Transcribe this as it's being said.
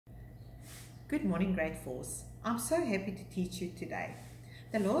Good morning, grade 4s. I'm so happy to teach you today.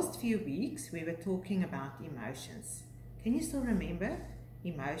 The last few weeks we were talking about emotions. Can you still remember?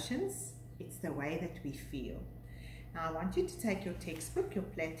 Emotions, it's the way that we feel. Now I want you to take your textbook, your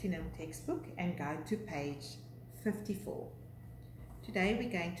platinum textbook, and go to page 54. Today we're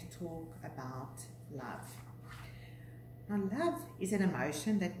going to talk about love. Now love is an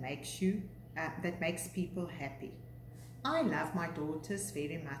emotion that makes people happy. I love my daughters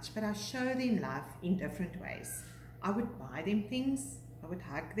very much, but I show them love in different ways. I would buy them things, I would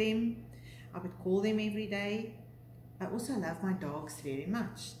hug them, I would call them every day. I also love my dogs very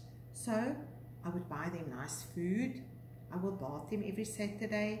much. So I would buy them nice food, I will bath them every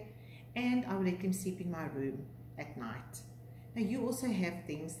Saturday, and I will let them sleep in my room at night. Now you also have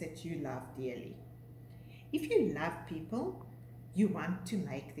things that you love dearly. If you love people, you want to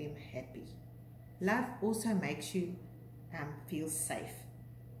make them happy. Love also makes you feel safe.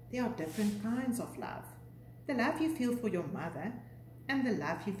 There are different kinds of love. The love you feel for your mother and the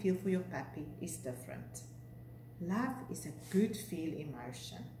love you feel for your puppy is different. Love is a good feel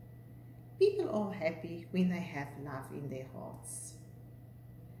emotion. People are happy when they have love in their hearts.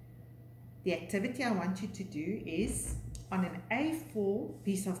 The activity I want you to do is, on an A4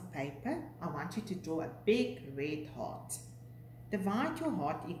 piece of paper, I want you to draw a big red heart. Divide your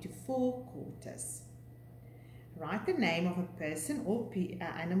heart into 4 quarters. Write the name of a person or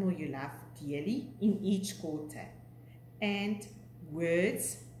animal you love dearly in each quarter and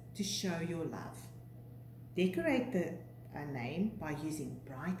words to show your love. Decorate the name by using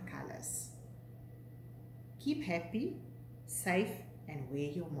bright colors. Keep happy, safe, and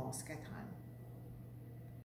wear your mask at home.